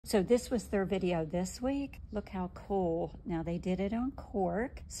So this was their video this week. Look how cool. Now they did it on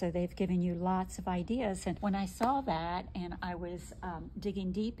cork, so they've given you lots of ideas. And when I saw that and I was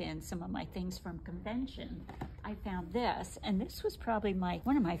digging deep in some of my things from convention, I found this, and this was probably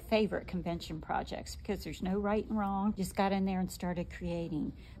one of my favorite convention projects because there's no right and wrong. Just got in there and started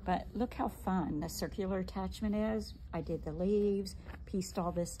creating. But look how fun the circular attachment is. I did the leaves, pieced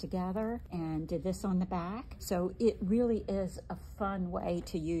all this together, and did this on the back. So it really is a fun way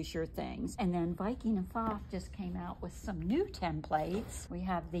to use your things. And then Viking and Foth just came out with some new templates. We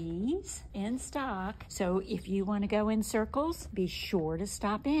have these in stock. So if you want to go in circles, be sure to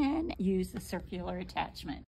stop in, use the circular attachment.